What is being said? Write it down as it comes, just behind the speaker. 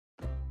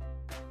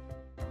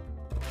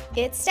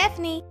It's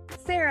Stephanie,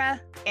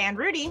 Sarah, and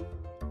Rudy.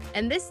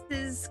 and this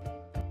is...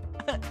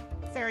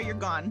 Sarah, you're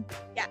gone.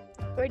 Yeah.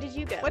 Where did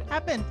you go? What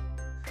happened?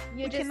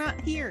 You we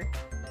cannot hear.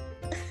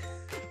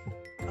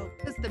 Oh,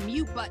 because the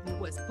mute button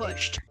was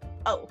pushed.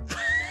 Oh.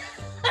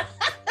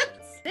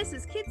 This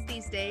is Kids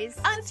These Days.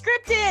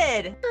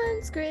 Unscripted!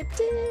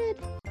 Unscripted.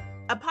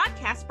 A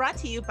podcast brought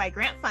to you by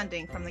grant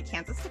funding from the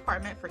Kansas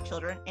Department for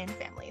Children and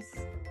Families.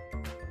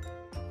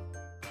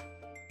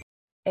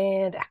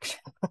 And action.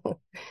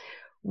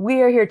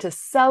 We are here to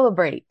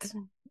celebrate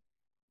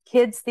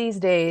Kids These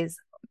Days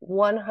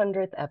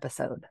 100th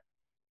episode.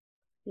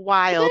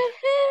 Wild.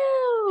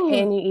 Woohoo!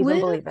 Can you even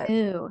believe it?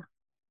 Woohoo.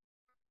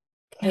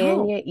 Can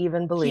No. you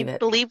even Can believe you it?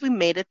 believe we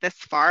made it this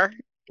far?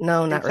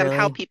 No, And not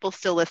somehow really. people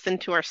still listen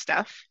to our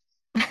stuff.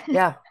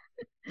 Yeah.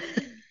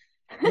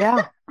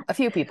 Yeah. A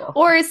few people.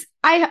 Or is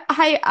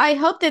I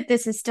hope that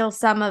this is still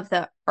some of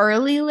the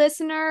early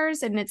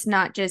listeners and it's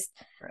not just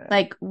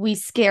like we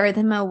scare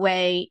them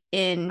away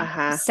in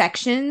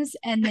sections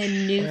and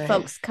then new Right.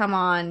 folks come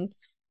on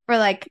for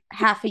like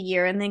half a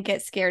year and then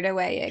get scared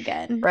away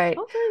again. Right.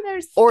 Hopefully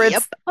there's Or Yep.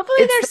 it's hopefully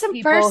it's there's the some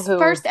people who-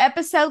 first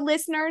episode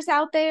listeners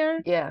out there.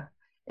 yeah.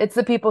 It's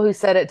the people who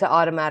set it to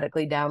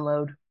automatically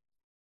download.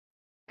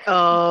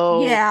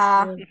 Oh.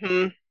 Yeah.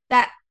 Mhm.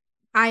 That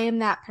I am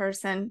that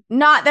person.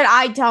 Not that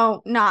I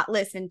don't not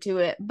listen to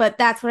it, but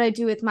that's what I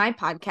do with my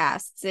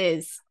podcasts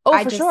is Oh,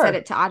 I for just sure. set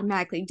it to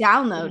automatically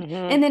download.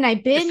 Mhm. And then I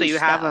binge so you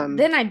have them. 'em.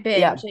 Then I binge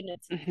Yeah. and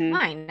it's Mhm.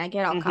 fine. I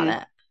get all caught Mhm.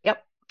 up.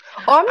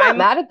 Oh, I'm not I'm-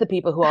 mad at the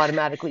people who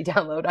automatically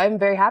download. I'm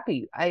very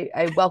happy.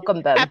 I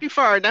welcome them. Happy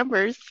for our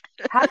numbers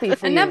Happy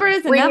for A you. number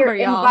is a Bring number,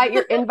 y'all.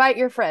 Invite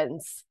your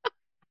friends.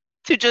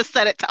 to just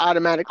set it to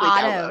automatically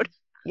Auto. download.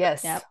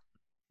 Yes. Yep.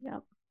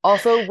 Yep.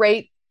 Also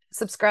rate,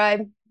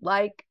 subscribe,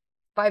 like,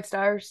 5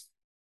 stars.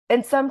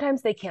 And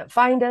sometimes they can't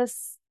find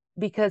us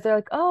because they're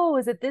like, "Oh,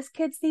 is it this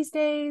Kids These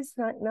Days?"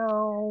 Like,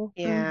 no.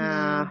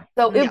 Yeah.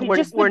 So Yeah, it We're,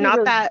 just we're would be not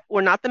really- that.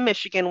 We're not the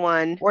Michigan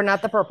one. We're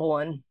not the purple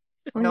one.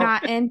 We're Nope.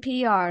 not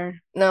NPR.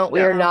 No, we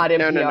No. are not No,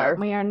 no, NPR.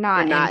 We are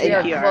not We're not We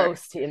are NPR.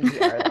 close to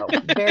NPR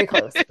though. Very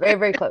close. Very,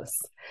 very close.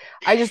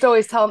 I just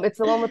always tell them it's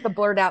the one with the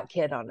blurred out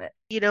kid on it.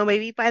 You know,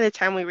 maybe by the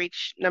time we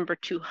reach number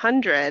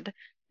 200,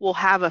 we'll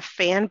have a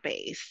fan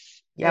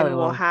base. Yeah, and we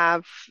we'll will.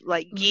 have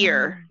like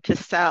gear to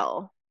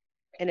sell,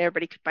 and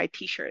everybody could buy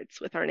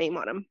T-shirts with our name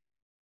on them.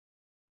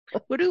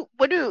 What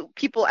do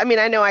people? I mean,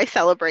 I know I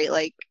celebrate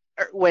like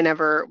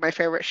whenever my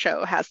favorite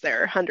show has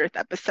their 100th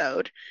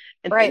episode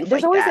and Right. things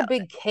There's like always that. a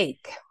big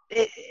cake.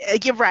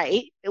 You're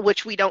right,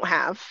 which we don't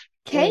have.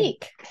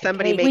 Cake.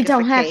 Somebody Cake. make We us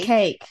don't a have cake.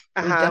 cake.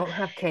 We Uh-huh. don't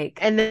have cake.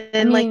 And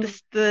then I like mean-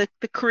 the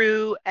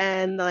crew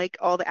and like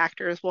all the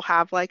actors will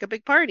have like a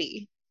big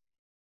party.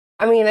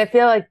 I mean, I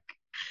feel like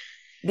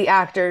the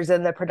actors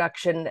and the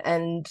production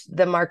and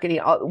the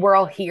marketing, we're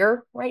all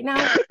here right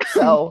now.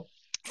 So,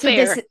 So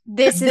Fair. this is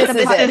This the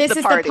is par- it. this The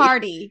is party. the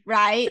party,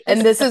 right?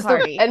 and this is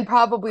party. and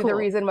probably the Cool.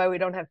 reason why we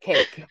don't have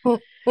cake.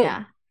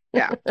 Yeah.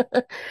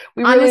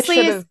 We really Honestly,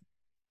 should have.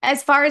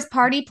 as far as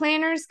party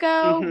planners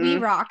go, we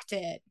Mhm. rocked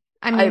it.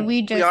 I mean,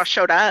 we We all just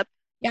showed up.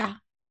 yeah,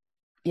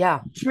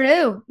 Yeah,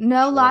 true.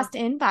 No True. lost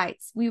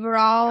invites. We were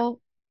all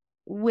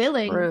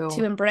willing True.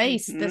 to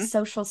embrace the Mhm.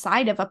 social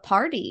side of a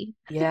party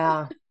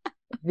yeah,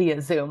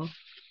 via Zoom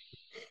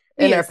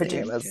in Via our Zoom.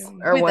 pajamas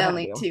or with what have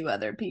only you. 2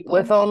 other people.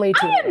 With only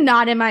 2. I am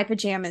not in my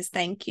pajamas,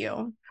 thank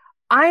you.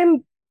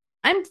 I'm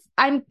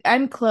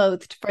I'm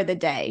clothed for the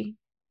day,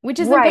 which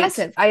is Right.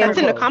 impressive. I am That's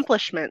an clothed.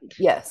 accomplishment.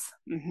 yes,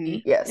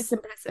 Mhm. yes, It's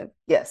impressive.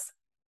 yes,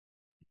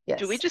 yes.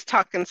 Do we just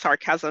talk in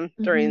sarcasm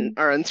during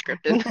our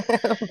unscripted?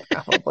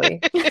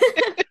 probably,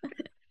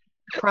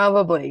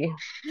 probably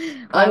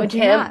Why would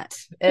you not?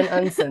 unkempt and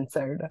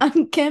uncensored?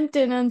 Unkempt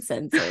and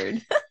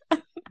uncensored.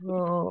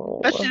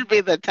 Oh, That should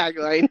be the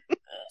tagline.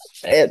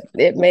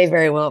 it may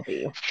very well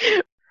be.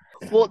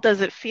 Well, does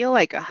it feel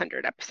like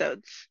 100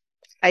 episodes?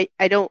 I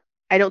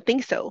don't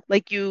think so.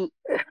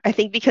 I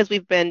think because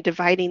we've been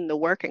dividing the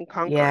work and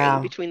conquering Yeah.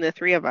 between the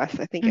 3 of us,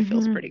 I think it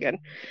feels Mhm. pretty good.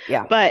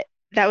 Yeah. But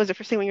that was the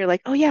first thing when you're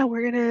like, oh yeah,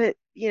 we're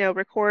gonna,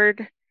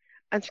 record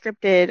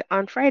unscripted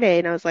on Friday.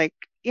 And I was like,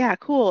 yeah,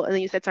 cool. And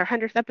then you said it's our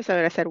 100th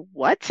episode. I said,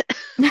 what?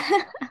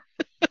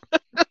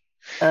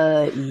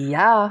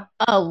 Yeah.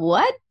 A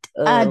what?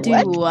 Do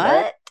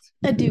what?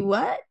 A do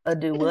what? A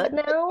do what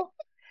now?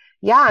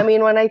 Yeah, I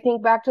mean, when I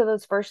think back to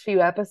those first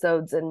few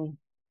episodes, and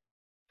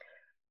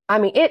I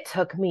mean, it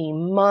took me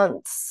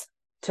months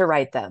to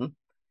write them.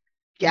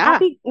 Yeah.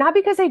 Not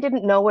because I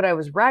didn't know what I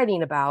was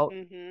writing about,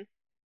 hmm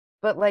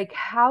but like,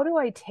 how do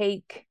I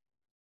take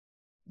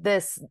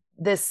this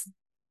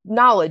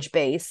knowledge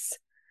base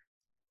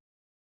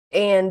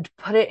and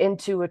put it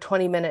into a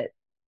 20-minute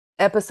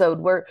episode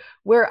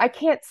where I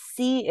can't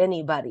see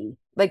anybody.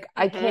 Like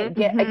I can't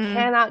get I Mhm.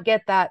 cannot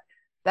get that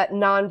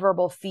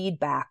nonverbal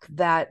feedback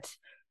that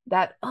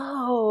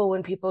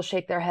when people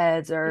shake their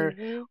heads or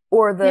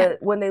Yeah.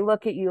 when they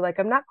look at you like,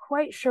 I'm not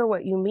quite sure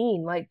what you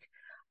mean. Like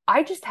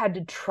I just had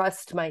to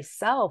trust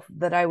myself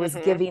that I was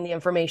Mhm. giving the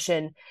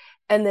information,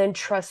 and then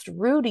trust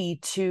Rudy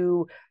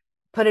to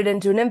put it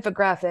into an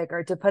infographic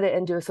or to put it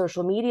into a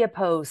social media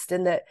post,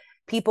 and that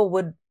people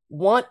would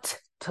want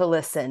to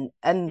listen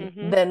and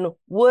then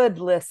would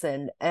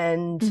listen.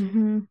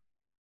 And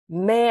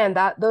man,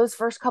 that those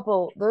first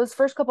couple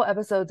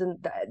episodes,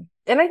 and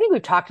I think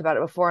we've talked about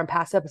it before in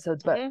past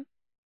episodes, but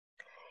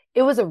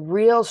it was a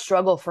real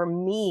struggle for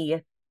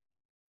me,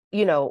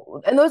 you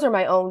know, and those are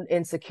my own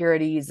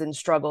insecurities and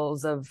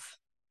struggles of,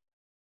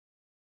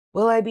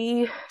 will I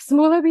be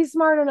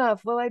smart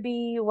enough? Will I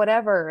be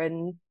whatever?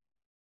 And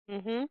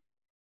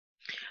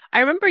I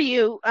remember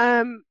you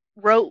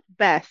wrote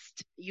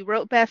best. You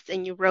wrote best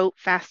and you wrote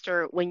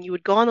faster when you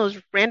would go on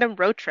those random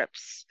road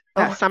trips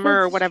that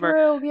summer or whatever.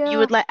 True, yeah. You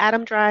would let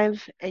Adam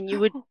drive, and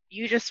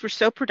you just were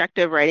so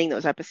productive writing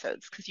those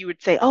episodes because you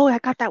would say, "Oh, I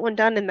got that one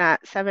done in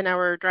that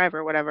 7-hour drive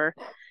or whatever."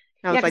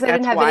 And I was like, I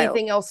didn't "That's have wild."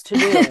 anything else to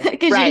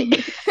do. Right.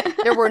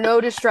 There were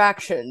no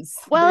distractions.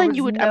 Well, There and was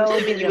you would, no I'm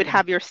assuming you getting would up-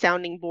 have your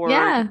sounding board,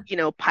 Yeah. you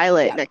know,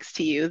 pilot Yeah. next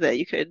to you that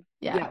you could,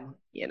 Yeah.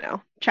 you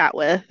know, chat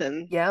with.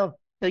 And Yeah.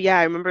 so, yeah,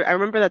 I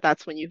remember that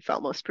that's when you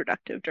felt most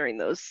productive during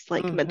those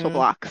like mental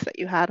blocks that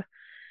you had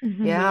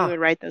when Yeah. you would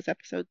write those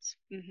episodes.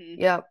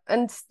 Yeah.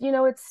 And, you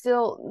know, it's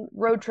still,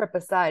 road trip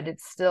aside,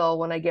 it's still,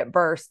 when I get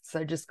bursts,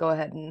 I just go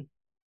ahead and,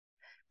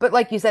 but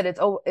like you said,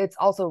 it's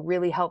also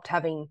really helped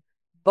having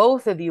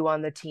both of you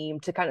on the team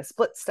to kind of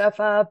split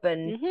stuff up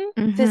and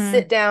to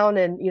sit down.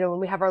 And, you know, when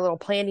we have our little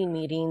planning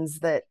meetings,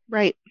 that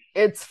Right.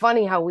 it's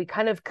funny how we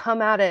kind of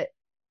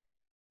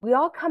we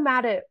all come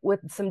at it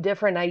with some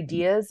different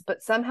ideas,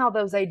 but somehow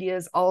those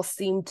ideas all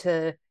seem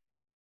to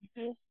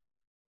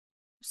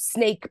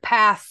snake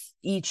past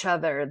each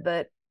other,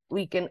 that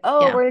we can,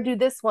 we're going to do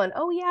this one.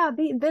 Oh yeah,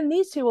 then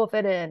these two will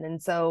fit in.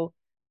 And so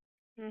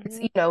it's,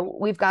 you know,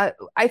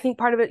 I think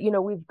part of it, you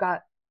know, we've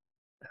got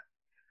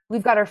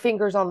our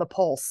fingers on the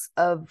pulse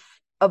of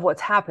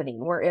what's happening.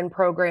 We're in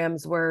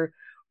programs, we're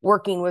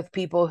working with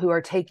people who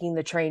are taking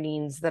the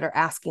trainings, that are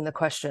asking the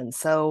questions.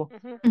 So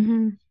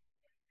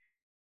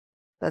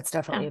that's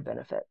definitely a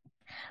benefit.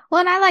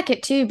 Well, and I like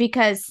it too,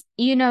 because,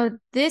 you know,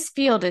 this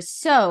field is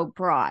so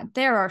broad.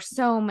 There are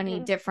so many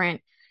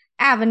different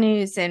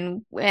avenues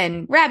and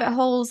rabbit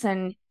holes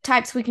and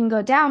types we can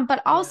go down,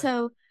 but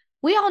also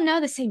we all know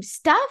the same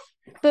stuff,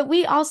 but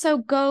we also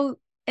go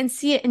and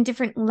see it in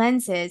different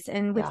lenses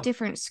and with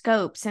different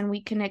scopes, and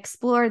we can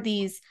explore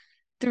these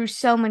through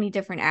so many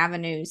different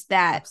avenues.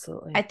 That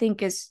I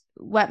think is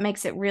what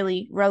makes it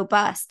really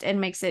robust and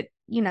makes it,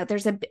 you know,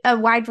 there's a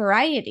wide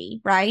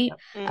variety, right?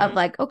 Of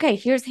like, okay,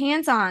 here's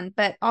hands-on,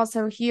 but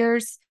also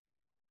here's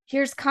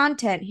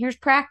content, here's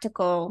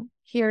practical,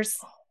 here's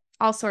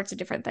all sorts of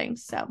different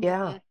things. So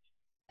that's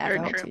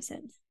my 2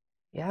 cents.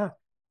 Yeah,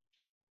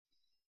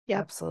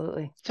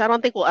 absolutely. So I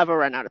don't think we'll ever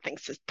run out of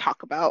things to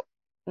talk about.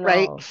 No.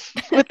 Right.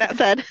 With that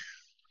said,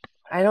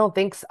 I don't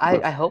think so.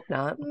 I hope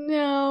not.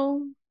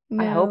 No.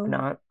 I hope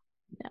not.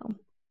 No.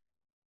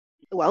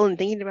 Well, and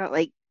thinking about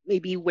like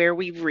maybe where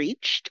we've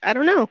reached, I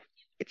don't know.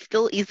 It's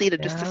still easy to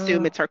just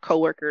assume it's our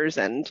coworkers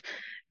and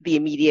the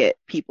immediate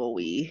people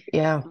we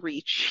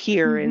reach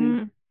here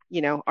in,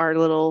 you know, our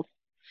little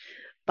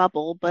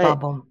bubble.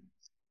 But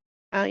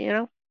you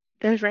know,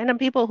 there's random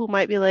people who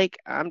might be like,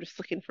 I'm just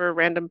looking for a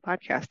random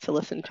podcast to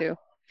listen to.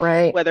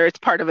 Right. Whether it's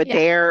part of a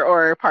dare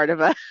or part of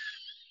a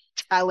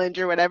challenge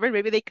or whatever.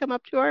 Maybe they come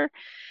up to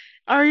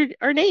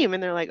our name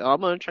and they're like, "Oh,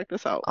 I'm gonna check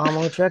this out. I'm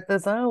gonna check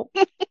this out."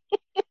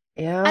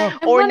 Yeah.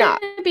 I or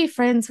not to be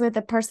friends with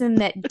a person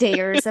that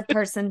dares a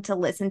person to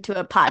listen to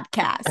a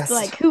podcast.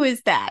 Like, who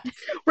is that?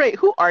 Right.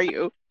 Who are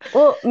you?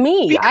 Well,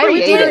 me. Be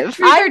creative.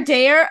 I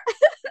dare.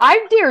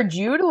 I've dared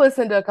you to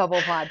listen to a couple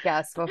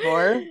podcasts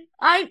before.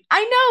 I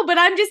know, but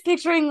I'm just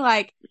picturing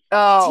like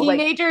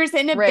teenagers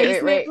in a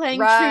basement playing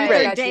Truth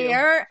or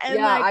Dare. And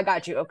like, I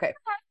got you. Okay.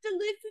 I have to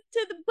listen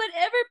to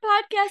whatever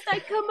podcast I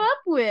come up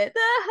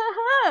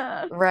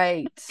with.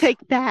 Right.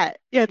 Take that.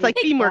 Yeah, it's like,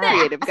 be more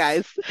creative,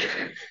 guys.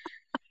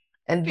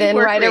 And then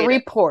write a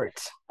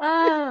report.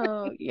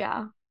 Oh,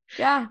 yeah.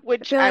 Yeah.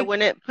 Which I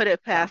wouldn't put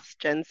it past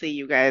Gen Z,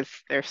 you guys.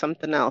 There's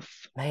something else.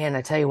 Man,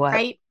 I tell you what.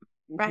 Right.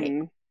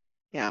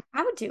 Yeah.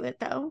 I would do it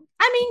though.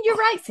 I mean, you're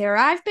right,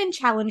 Sarah. I've been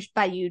challenged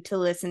by you to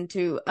listen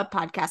to a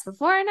podcast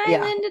before, and I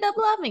ended up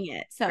loving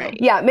it. So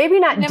yeah, maybe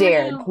not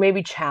dared,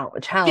 maybe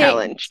challenge.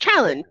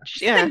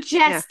 Yeah.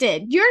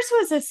 Suggested. Yours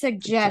was a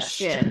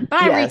suggestion,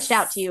 but I reached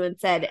out to you and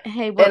said,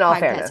 "Hey, what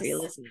podcast are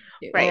you listening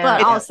to?" Right.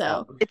 But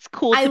also, it's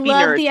cool. I to be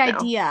love nerds the now.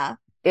 idea.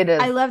 It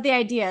is. I love the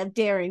idea of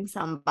daring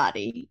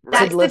somebody.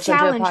 That's the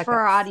challenge for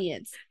our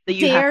audience.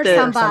 Dare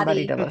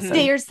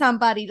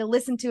somebody to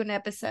listen to an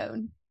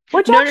episode.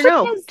 Which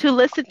no. To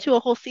listen to a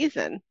whole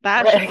season.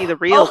 That should be the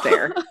real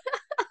dare.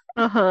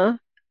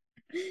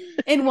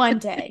 In one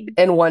day.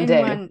 In one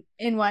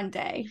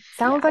day.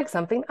 Sounds like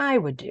something I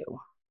would do.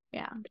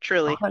 Yeah.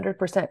 Truly.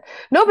 100%.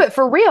 No, but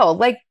for real,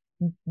 like,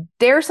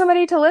 dare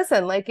somebody to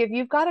listen. Like, if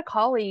you've got a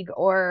colleague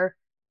or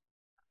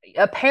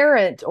a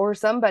parent or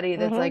somebody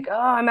that's like, oh,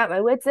 I'm at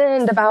my wit's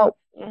end about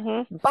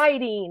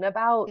biting,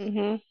 about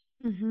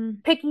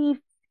picky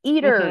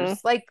eaters.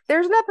 Like,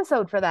 there's an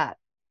episode for that.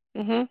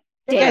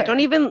 Yeah, Dare. don't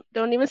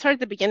even start at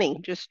the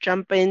beginning. Just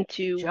jump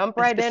into Jump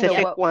a right into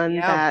specific what, one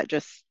yeah, that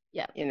just,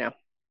 Yeah. you know,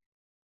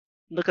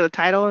 look at the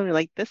title and you're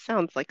like, this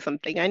sounds like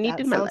something I need that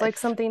in my sounds like life.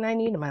 something I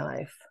need in my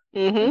life.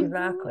 Mm-hmm.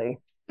 Exactly.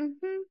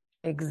 Mm-hmm.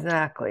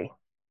 Exactly.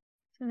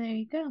 So there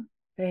you go.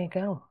 There you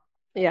go.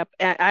 Yep.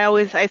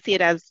 I see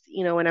it as,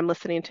 when I'm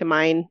listening to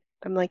mine,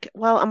 I'm like,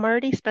 well, I'm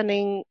already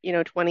spending,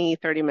 20,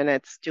 30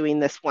 minutes doing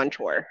this one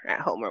chore at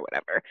home or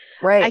whatever.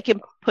 I Right.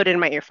 can put it in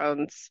my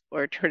earphones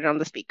or turn it on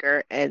the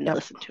speaker and Yep.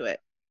 listen to it.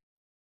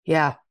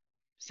 Yeah.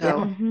 So,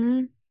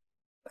 Mm-hmm.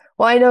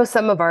 Well, I know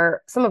some of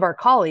our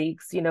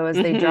colleagues, as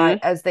they drive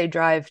mhm. as they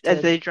drive As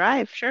to they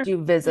drive, sure.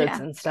 do visits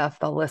Yeah. and stuff,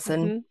 they'll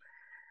listen, Hmm.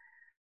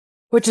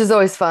 which is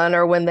always fun.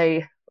 Or when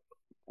they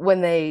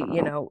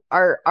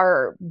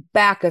are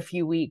back a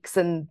few weeks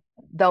and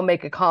they'll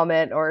make a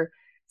comment or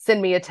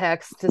send me a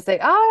text to say,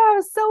 "Oh, that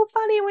was so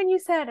funny when you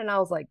said," and I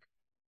was like,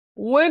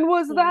 "When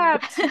was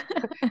that?"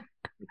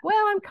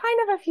 Well, I'm kind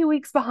of a few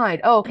weeks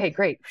behind. Oh, okay,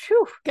 great.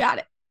 Phew. Got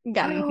it.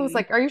 Got I it. was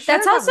like, "Are you sure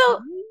That's that was also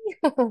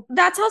me?"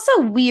 that's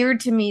also weird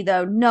to me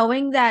though,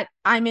 knowing that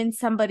I'm in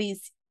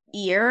somebody's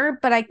ear,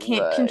 but I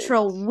can't Right.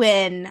 control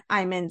when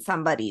I'm in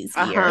somebody's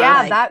ear. Uh-huh. Yeah,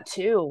 Like, that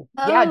too.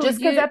 Yeah, oh, just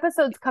because you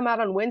episodes come out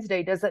on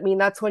Wednesday doesn't mean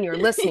that's when you're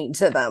listening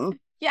to them.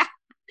 yeah.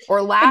 Or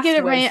I last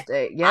get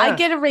Wednesday. I Yeah.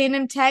 get a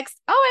random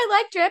text. Oh, I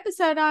liked your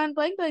episode on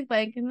blank blank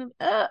blank. And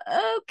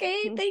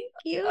okay, thank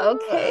you.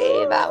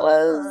 Okay, that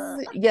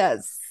was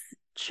yes.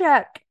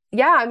 Check.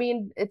 Yeah, I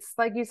mean, it's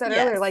like you said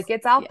earlier, Yes. like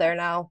it's out Yeah. there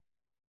now.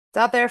 It's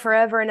out there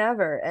forever and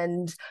ever.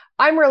 And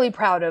I'm really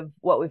proud of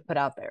what we've put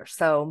out there.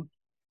 So,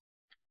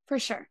 For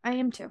sure. I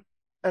am too.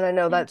 and I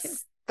know Me too.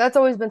 that's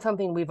always been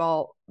something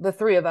the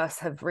three of us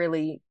have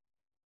really,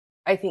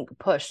 I think,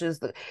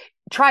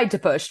 tried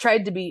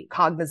to be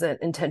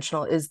cognizant,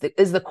 intentional is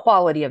the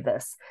quality of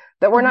this.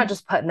 That we're not Mhm.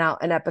 just putting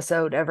out an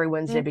episode every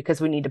Wednesday Mm.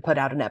 because we need to put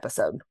out an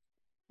episode.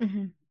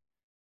 Mm-hmm.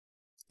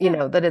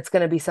 That it's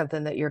going to be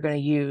something that you're going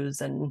to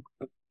use and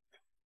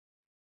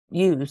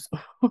use.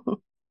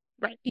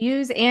 Right.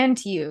 Use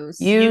and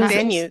use. Use Not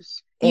and just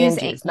use. use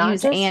And and use, not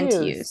use just and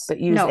use, use. but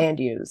use No, and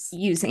use.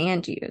 use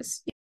and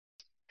use.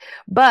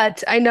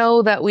 But I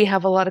know that we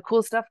have a lot of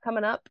cool stuff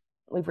coming up.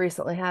 We've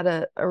recently had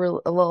a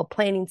little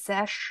planning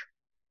sesh.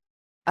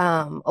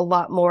 A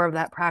lot more of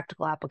that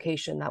practical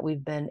application that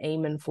we've been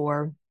aiming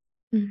for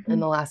in Mhm.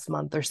 the last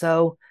month or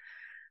so.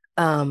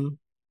 And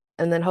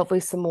then hopefully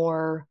some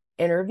more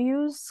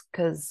interviews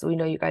because we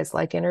know you guys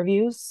like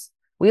interviews.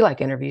 We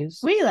like interviews.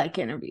 We like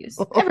interviews.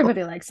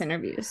 Everybody likes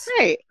interviews.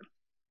 Right.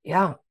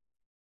 Yeah.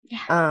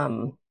 Yeah.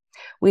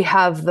 We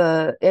have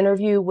the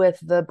interview with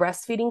the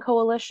Breastfeeding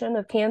Coalition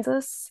of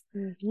Kansas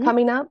Mhm.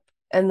 coming up,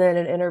 and then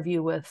an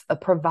interview with a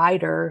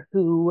provider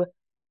who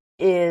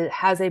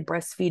has a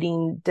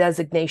breastfeeding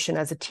designation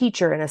as a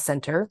teacher in a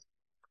center.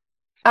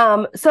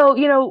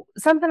 So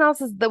something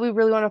else that we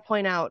really want to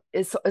point out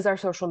is our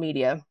social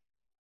media,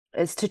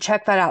 is to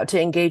check that out,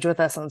 to engage with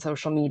us on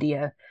social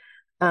media.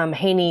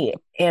 Haney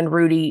and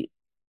Rudy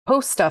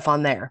post stuff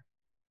on there,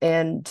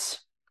 and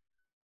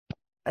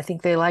I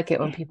think they like it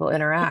when people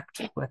interact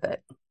with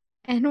it.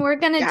 And we're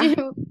gonna Yeah.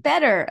 do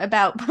better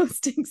about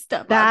posting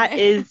stuff on That there.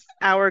 is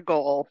our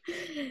goal.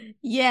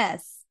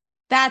 Yes,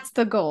 that's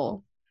the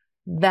goal.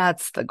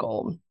 That's the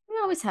goal. We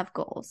always have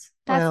goals.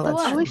 That's Well, the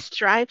that's one. Always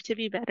strive to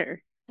be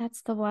better.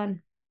 That's the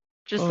one.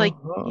 Just like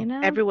Mhm. You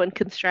know? everyone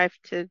can strive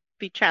to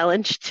be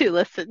challenged to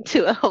listen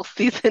to a whole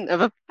season of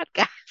a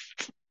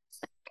podcast.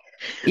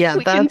 Yeah,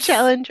 We can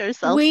challenge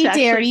ourselves We to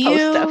dare actually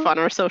post stuff you. on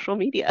our social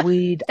media.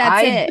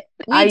 That's it.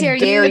 We I dare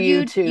dare you.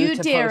 you to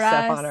dare post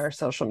stuff us. on our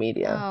social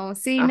media. Oh,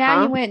 see, now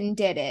Uh-huh. you went and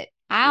did it.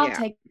 I'll Yeah.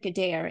 take a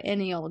dare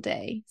any old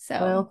day. So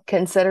Well,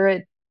 consider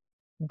it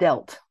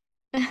dealt.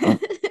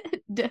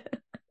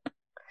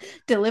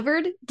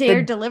 delivered? Dare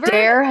The delivered?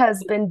 dare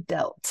has been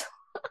dealt.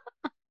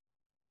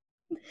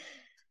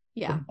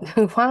 Yeah. I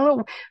don't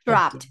know.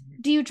 Dropped.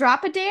 Do you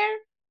drop a dare?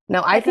 No,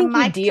 I Like a think you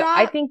mic deal. drop?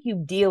 I think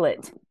you deal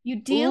it.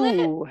 You deal it?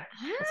 Ooh,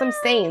 That's what I'm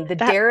saying. The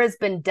That- dare has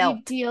been You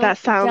dealt. deal that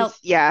sounds, dealt,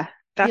 yeah,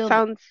 that deal-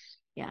 sounds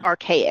yeah.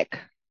 archaic.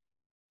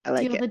 I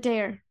like Deal it. the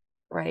dare.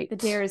 Right. The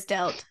dare is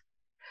dealt.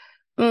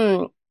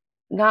 Not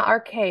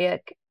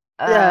archaic.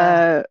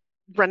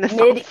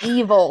 Renaissance.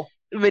 Medieval.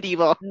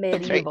 Medieval.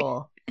 That's right.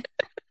 Medieval.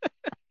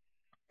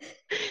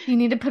 You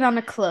need to put on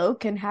a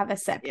cloak and have a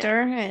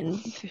scepter,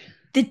 and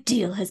the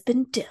deal has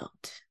been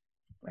dealt.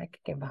 I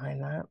could get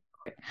behind that.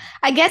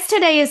 I guess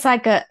today is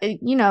like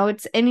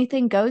it's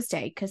anything goes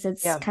day because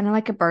it's Yeah. kind of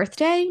like a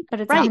birthday,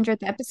 but it's Right.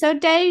 100th episode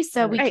day,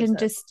 so we can 100%.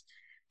 just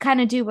kind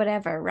of do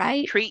whatever,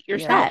 right? Treat Yeah.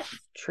 yourself.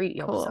 Treat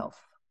Cool.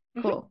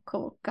 yourself.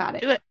 Cool. Got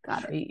it. Do it.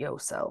 Got it. Treat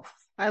yourself.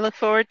 I look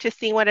forward to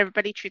seeing what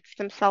everybody treats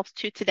themselves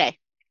to today.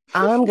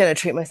 I'm gonna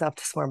treat myself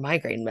to some more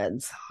migraine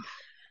meds.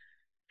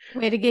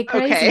 Way to get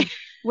crazy. Okay.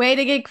 Way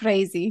to get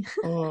crazy.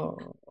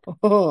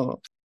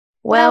 Well,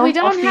 Well, we I'll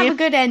don't see have a if-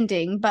 good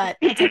ending, but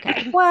it's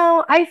okay.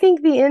 Well, I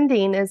think the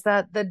ending is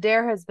that the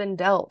dare has been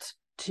dealt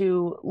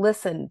to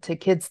listen to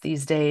kids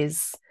these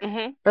days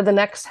Mm-hmm. for the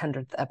next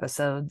 100th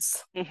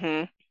episodes.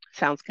 Mm-hmm.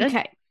 Sounds good.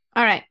 Okay.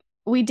 All right.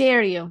 We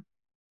dare you.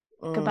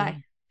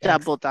 Goodbye.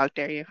 Double dog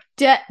dare you.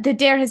 The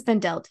dare has been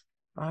dealt.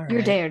 All You're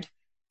right. dared.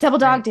 Double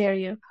dog Right. dare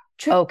you.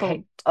 Triple.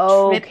 Okay.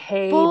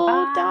 Triple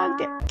Bye. dog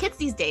dare. Kids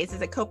These Days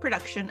is a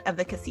co-production of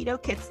the Casito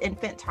Kids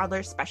Infant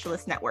Toddler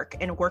Specialist Network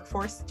and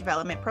Workforce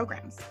Development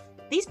Programs.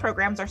 These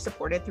programs are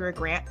supported through a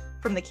grant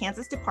from the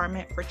Kansas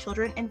Department for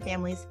Children and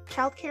Families,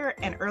 Childcare,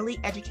 and Early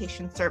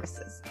Education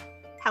Services.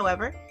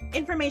 However,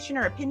 information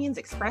or opinions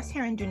expressed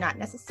herein do not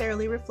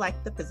necessarily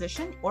reflect the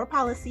position or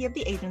policy of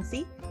the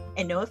agency,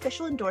 and no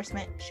official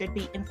endorsement should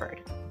be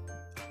inferred.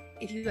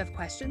 If you have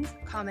questions,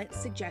 comments,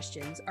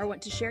 suggestions, or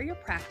want to share your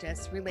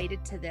practice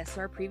related to this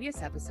or a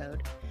previous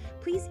episode,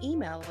 please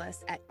email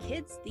us at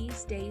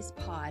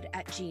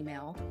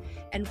kidsthesedayspod@gmail.com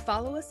and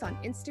follow us on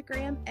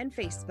Instagram and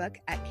Facebook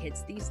at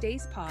Kids These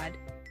Days Pod,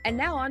 and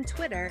now on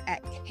Twitter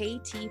at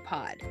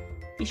KTPod.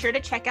 Be sure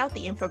to check out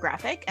the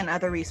infographic and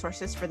other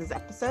resources for this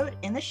episode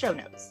in the show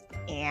notes.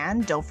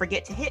 And don't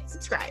forget to hit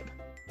subscribe.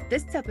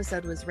 This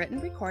episode was written,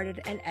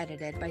 recorded, and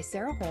edited by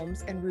Sarah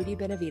Holmes and Rudy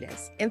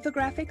Benavides.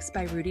 Infographics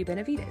by Rudy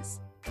Benavides.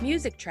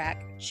 Music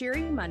track,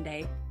 Cheery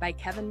Monday by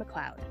Kevin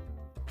MacLeod.